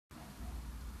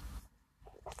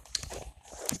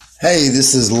Hey,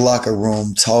 this is Locker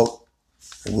Room Talk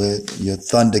with your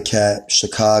Thundercat,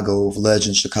 Chicago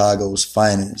legend, Chicago's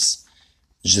finest,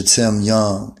 Jatim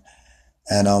Young.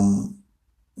 And I'm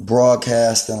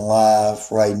broadcasting live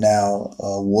right now.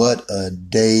 What a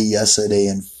day yesterday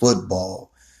in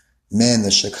football. Man,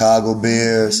 the Chicago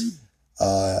Bears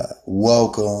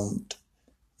welcomed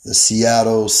the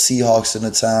Seattle Seahawks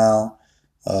into town.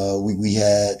 We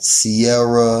had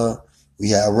Sierra,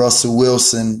 we had Russell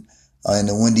Wilson in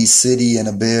the Windy City, and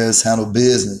the Bears handled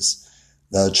business.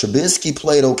 Trubisky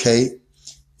played okay.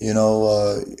 You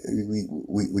know,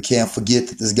 we can't forget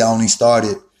that this guy only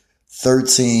started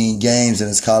 13 games in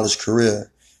his college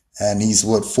career, and he's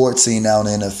 14 now in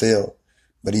the NFL.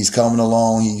 But he's coming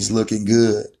along. He's looking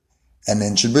good. And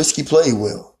then Trubisky played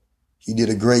well. He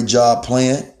did a great job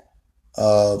playing.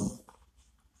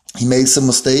 He made some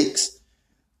mistakes,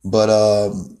 but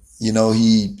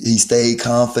he stayed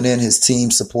confident. His team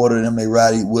supported him. They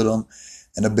rallied with him,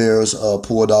 and the Bears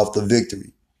pulled off the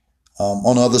victory.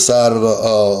 On the other side of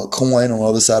the coin, on the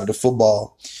other side of the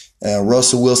football, and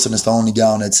Russell Wilson is the only guy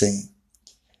on that team.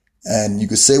 And you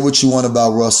could say what you want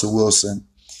about Russell Wilson.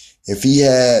 If he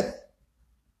had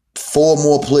 4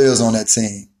 more players on that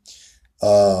team,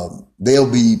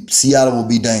 Seattle will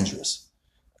be dangerous.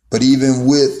 But even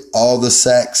with all the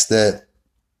sacks that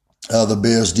the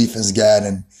Bears defense got,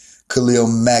 and Khalil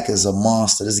Mack is a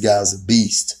monster. This guy's a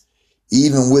beast.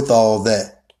 Even with all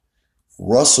that,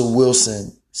 Russell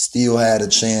Wilson still had a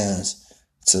chance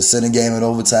to send a game in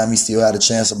overtime. He still had a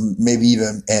chance to maybe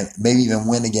even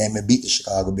win the game and beat the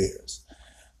Chicago Bears.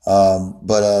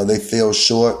 But they fell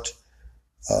short.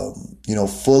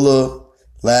 Fuller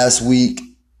last week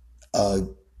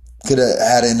could have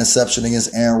had an interception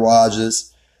against Aaron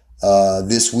Rodgers.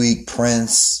 This week,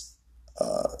 Prince,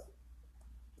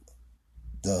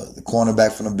 the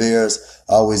cornerback from the Bears,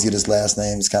 I always get his last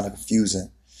name. It's kind of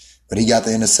confusing. But he got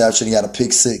the interception. He got a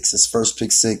pick six, his first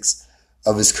pick six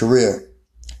of his career.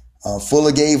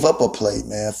 Fuller gave up a play,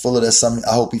 man. Fuller, that's something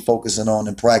I hope he's focusing on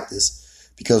in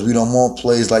practice, because we don't want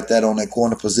plays like that on that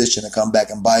corner position to come back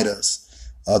and bite us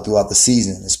throughout the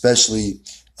season, especially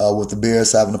with the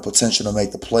Bears having the potential to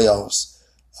make the playoffs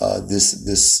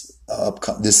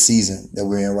this season that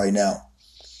we're in right now.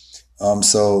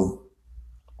 So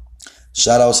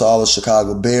shout out to all the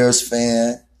Chicago Bears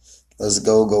fan. Let's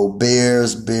go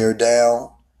Bears, bear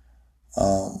down.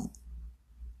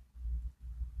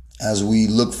 As we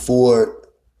look forward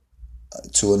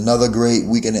to another great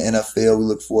week in the NFL, we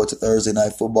look forward to Thursday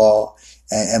night football.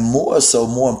 And more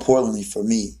importantly for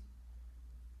me,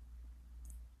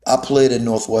 I played at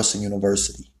Northwestern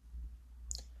University.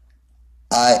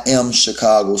 I am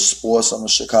Chicago sports. I'm a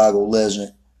Chicago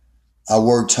legend. I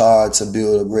worked hard to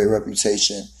build a great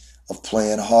reputation of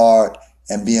playing hard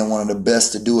and being one of the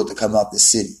best to do it to come out the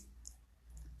city.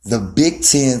 The Big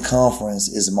Ten Conference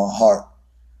is my heart.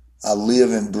 I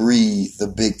live and breathe the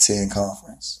Big Ten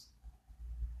Conference.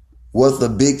 What the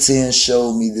Big Ten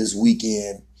showed me this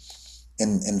weekend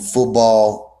in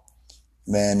football,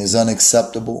 man, is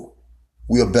unacceptable.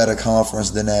 We're a better conference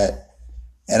than that.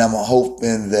 And I'm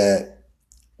hoping that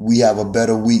we have a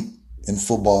better week in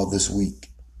football this week.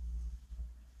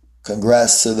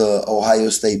 Congrats to the Ohio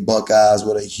State Buckeyes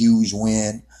with a huge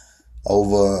win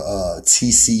over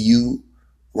TCU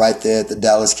right there at the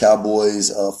Dallas Cowboys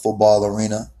football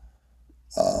arena.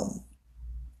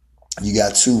 You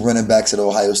got 2 running backs at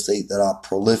Ohio State that are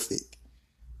prolific.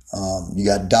 You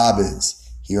got Dobbins.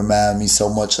 He reminded me so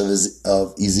much of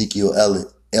Ezekiel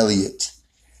Elliott.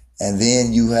 And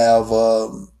then you have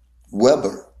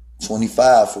Weber,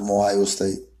 25 from Ohio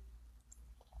State.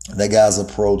 That guy's a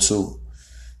pro too.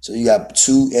 So you got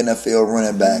 2 NFL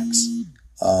running backs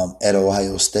at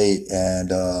Ohio State.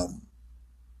 And,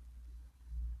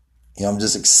 I'm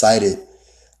just excited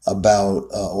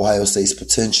about Ohio State's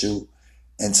potential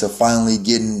and to finally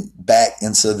getting back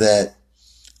into that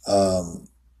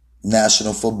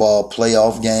national football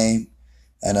playoff game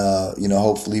and,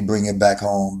 hopefully bringing back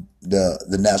home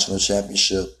the national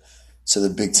championship to the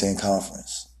Big Ten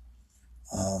Conference.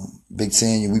 Big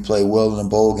Ten, we played well in the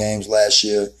bowl games last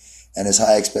year, and there's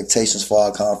high expectations for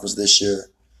our conference this year.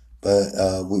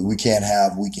 But we can't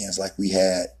have weekends like we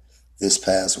had this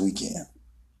past weekend.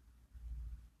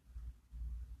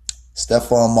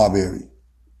 Stephon Marbury,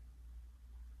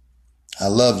 I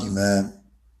love you, man.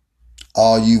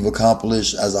 All you've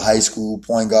accomplished as a high school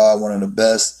point guard, one of the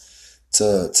best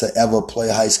to ever play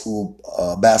high school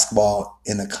basketball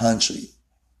in the country.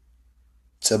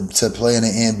 To play in the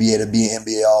NBA, to be an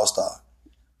NBA All-Star,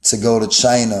 to go to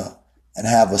China and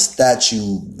have a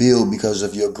statue built because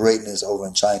of your greatness over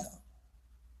in China.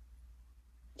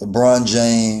 LeBron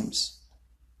James,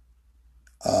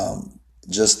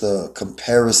 Just the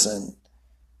comparison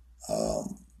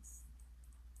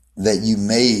that you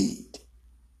made.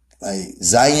 Like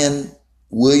Zion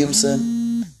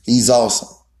Williamson, he's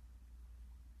awesome.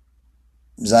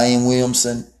 Zion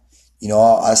Williamson,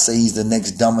 I say he's the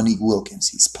next Dominique Wilkins.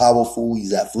 He's powerful.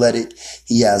 He's athletic.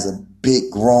 He has a big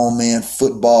grown man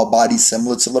football body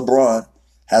similar to LeBron.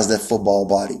 Has that football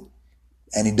body.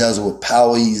 And he does it with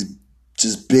power. He's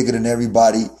just bigger than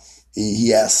everybody. He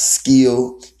has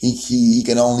skill. He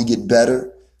can only get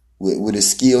better with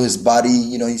his skill. His body,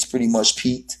 he's pretty much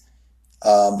peaked.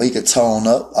 But he could tone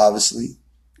up, obviously.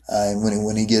 And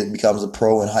when he becomes a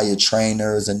pro and hire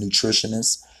trainers and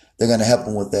nutritionists, they're going to help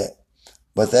him with that.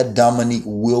 But that Dominique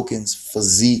Wilkins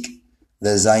physique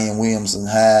that Zion Williamson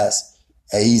has,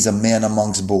 he's a man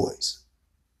amongst boys.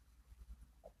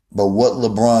 But what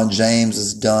LeBron James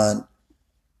has done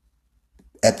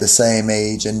at the same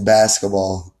age in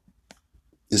basketball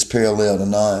is parallel to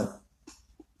none.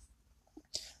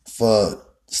 For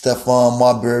Stephon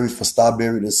Marbury, for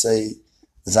Starbury to say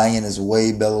Zion is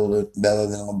way better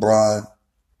than LeBron,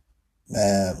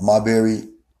 man, Marbury,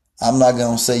 I'm not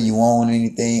going to say you own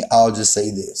anything. I'll just say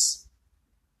this.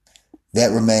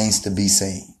 That remains to be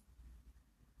seen.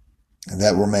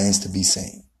 That remains to be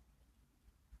seen.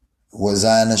 What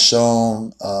Zion has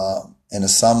shown in the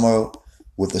summer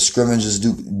with the scrimmages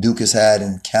Duke has had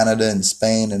in Canada and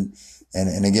Spain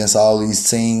and against all these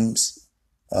teams,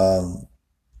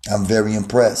 I'm very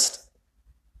impressed.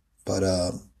 But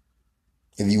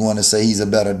if you want to say he's a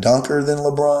better dunker than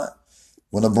LeBron,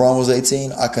 when LeBron was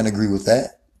 18, I can agree with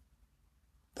that.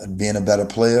 But being a better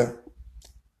player,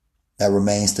 that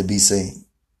remains to be seen.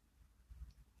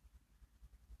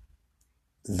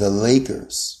 The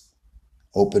Lakers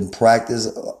open practice.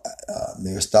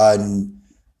 They're starting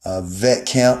vet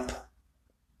camp.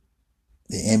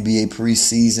 The NBA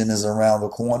preseason is around the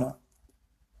corner.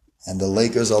 And the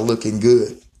Lakers are looking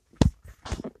good.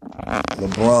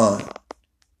 LeBron,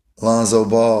 Lonzo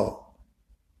Ball,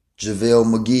 JaVale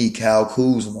McGee, Kyle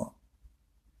Kuzma,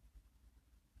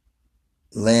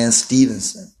 Lance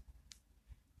Stevenson.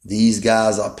 These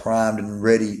guys are primed and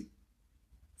ready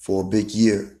for a big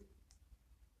year.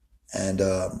 And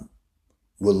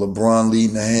with LeBron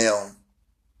leading the helm,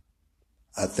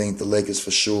 I think the Lakers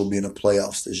for sure will be in the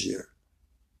playoffs this year.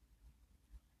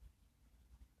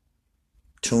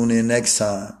 Tune in next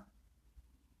time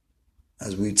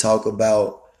as we talk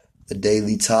about the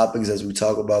daily topics, as we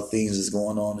talk about things that's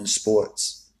going on in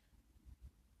sports.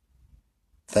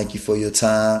 Thank you for your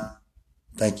time.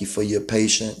 Thank you for your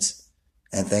patience.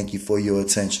 And thank you for your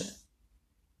attention.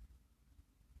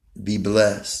 Be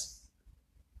blessed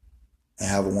and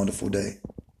have a wonderful day.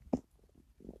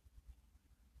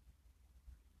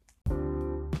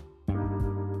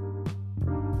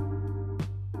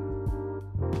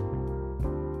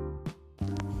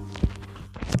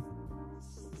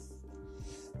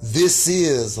 This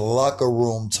is Locker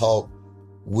Room Talk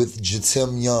with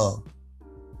Jatim Young.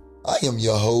 I am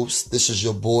your host. This is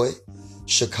your boy,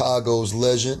 Chicago's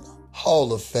legend,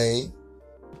 Hall of Fame,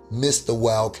 Mr.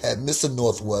 Wildcat, Mr.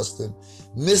 Northwestern,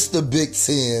 Mr. Big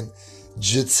Ten,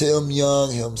 Jatim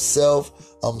Young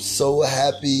himself. I'm so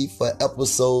happy for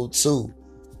episode 2.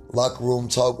 Locker Room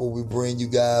Talk, where we bring you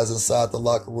guys inside the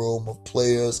locker room of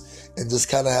players and just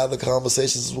kind of have the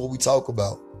conversations is what we talk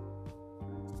about.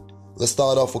 Let's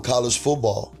start off with college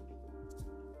football.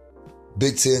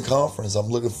 Big Ten Conference. I'm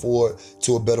looking forward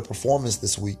to a better performance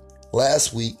this week.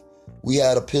 Last week, we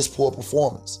had a piss poor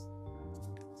performance.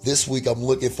 This week, I'm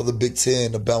looking for the Big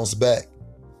Ten to bounce back.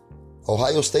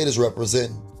 Ohio State is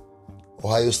representing.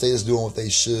 Ohio State is doing what they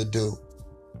should do.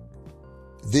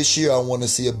 This year, I want to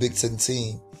see a Big Ten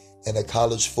team in the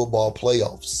college football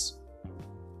playoffs.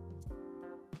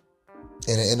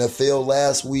 In the NFL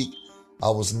last week, I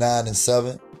was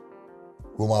 9-7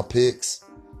 with my picks.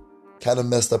 Kind of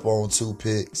messed up on 2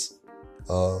 picks.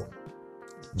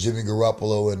 Jimmy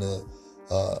Garoppolo and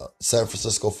the San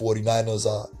Francisco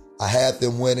 49ers. I had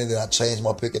them winning, and I changed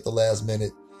my pick at the last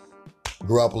minute.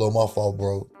 Garoppolo, my fault,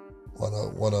 bro.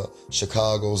 One of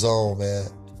Chicago's own, man.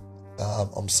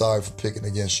 I'm sorry for picking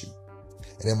against you.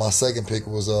 And then my second pick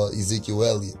was Ezekiel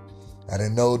Elliott. I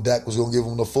didn't know Dak was going to give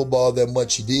him the football that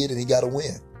much. He did, and he got a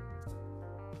win.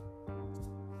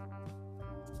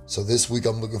 So this week,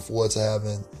 I'm looking forward to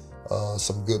having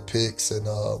some good picks, and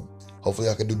hopefully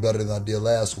I can do better than I did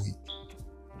last week.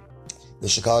 The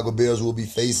Chicago Bears will be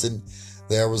facing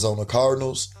the Arizona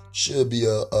Cardinals. Should be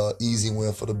a easy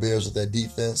win for the Bears with that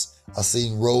defense. I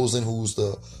seen Rosen, who's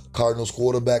the Cardinals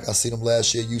quarterback. I seen him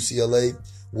last year at UCLA.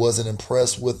 Wasn't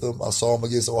impressed with him. I saw him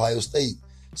against Ohio State,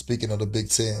 speaking of the Big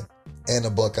Ten and the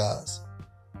Buckeyes.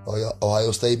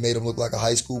 Ohio State made him look like a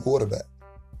high school quarterback.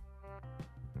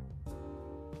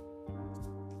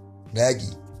 Nagy,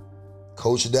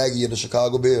 Coach Nagy of the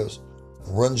Chicago Bears,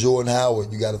 run Jordan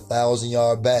Howard. You got a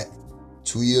 1,000-yard back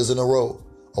 2 years in a row,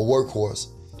 a workhorse.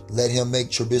 Let him make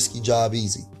Trubisky's job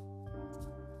easy.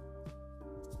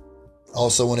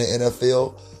 Also in the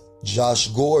NFL, Josh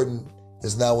Gordon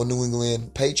is now a New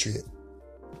England Patriot.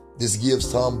 This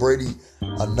gives Tom Brady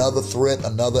another threat,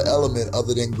 another element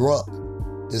other than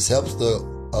Gronk. This helps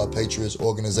the Patriots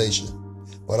organization.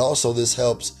 But also this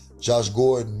helps Josh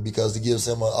Gordon because it gives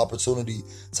him an opportunity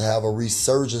to have a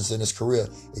resurgence in his career.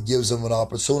 It gives him an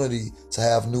opportunity to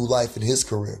have new life in his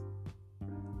career.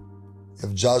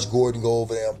 If Josh Gordon go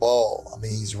over there and ball, I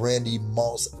mean, he's Randy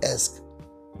Moss-esque.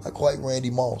 Not quite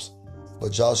Randy Moss,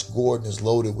 but Josh Gordon is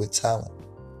loaded with talent.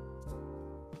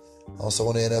 Also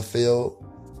in the NFL,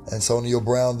 Antonio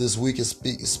Brown this week has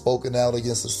spoken out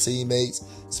against his teammates,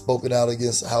 spoken out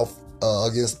against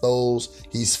against those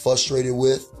he's frustrated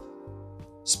with.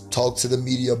 Talk to the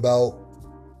media about,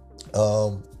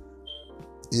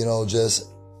 just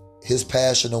his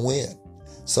passion to win.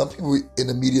 Some people in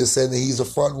the media saying that he's a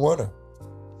front runner,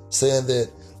 saying that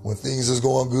when things is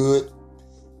going good,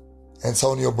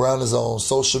 Antonio Brown is on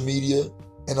social media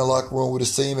in the locker room with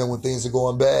his team, and when things are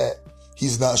going bad,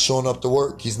 he's not showing up to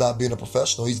work. He's not being a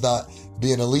professional. He's not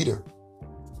being a leader.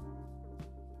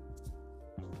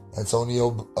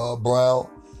 Antonio Brown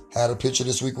had a picture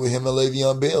this week with him and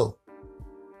Le'Veon Bell,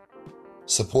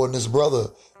 supporting his brother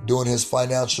during his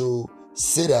financial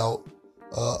sit-out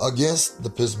against the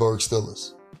Pittsburgh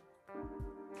Steelers.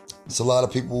 There's a lot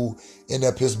of people in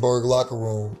that Pittsburgh locker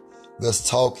room that's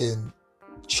talking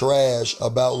trash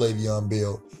about Le'Veon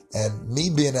Bell. And me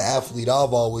being an athlete,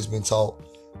 I've always been taught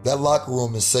that locker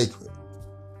room is sacred.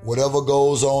 Whatever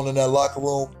goes on in that locker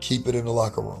room, keep it in the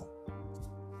locker room.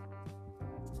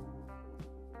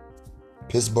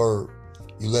 Pittsburgh,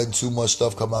 you letting too much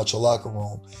stuff come out your locker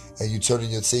room and you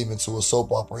turning your team into a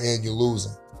soap opera and you're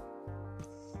losing.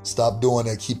 Stop doing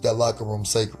that. Keep that locker room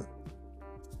sacred.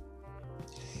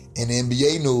 In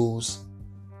NBA news,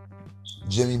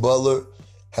 Jimmy Butler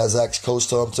has asked Coach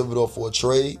Tom Thibodeau for a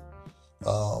trade.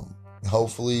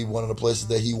 Hopefully one of the places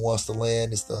that he wants to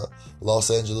land is the Los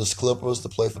Angeles Clippers to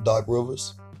play for Doc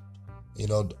Rivers.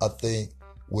 I think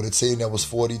with a team that was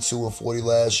 42-40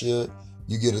 last year,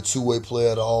 you get a two-way player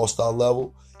at the all-star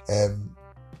level, and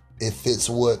it fits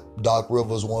what Doc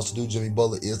Rivers wants to do. Jimmy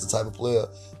Butler is the type of player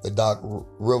that Doc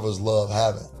Rivers love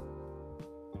having.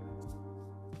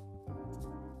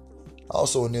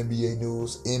 Also in NBA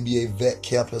news, NBA vet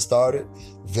camp has started.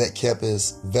 Vet camp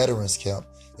is veterans camp.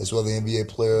 It's where the NBA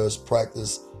players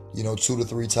practice, 2 to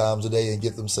 3 times a day and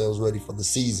get themselves ready for the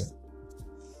season.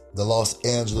 The Los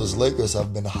Angeles Lakers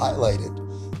have been highlighted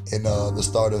in the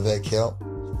start of vet camp.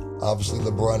 Obviously,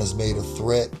 LeBron has made a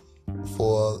threat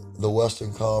for the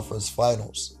Western Conference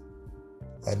Finals.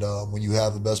 And when you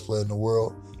have the best player in the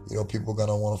world, people are going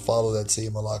to want to follow that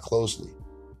team a lot closely.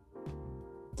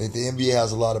 I think the NBA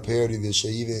has a lot of parity this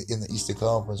year, even in the Eastern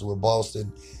Conference with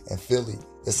Boston and Philly.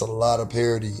 It's a lot of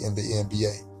parity in the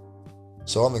NBA.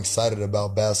 So I'm excited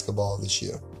about basketball this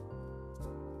year.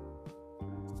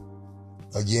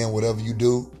 Again, whatever you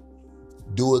do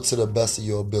it to the best of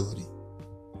your ability.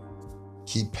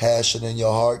 Keep passion in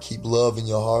your heart, keep love in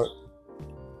your heart,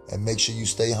 and make sure you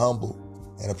stay humble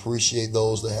and appreciate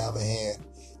those that have a hand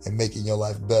in making your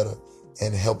life better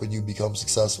and helping you become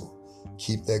successful.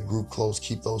 Keep that group close,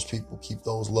 keep those people, keep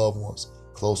those loved ones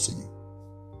close to you.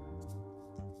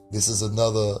 This is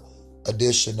another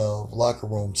edition of Locker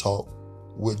Room Talk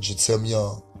with Jatim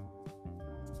Young.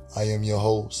 I am your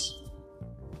host,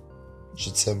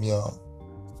 Jatim Young.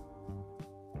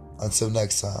 Until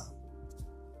next time.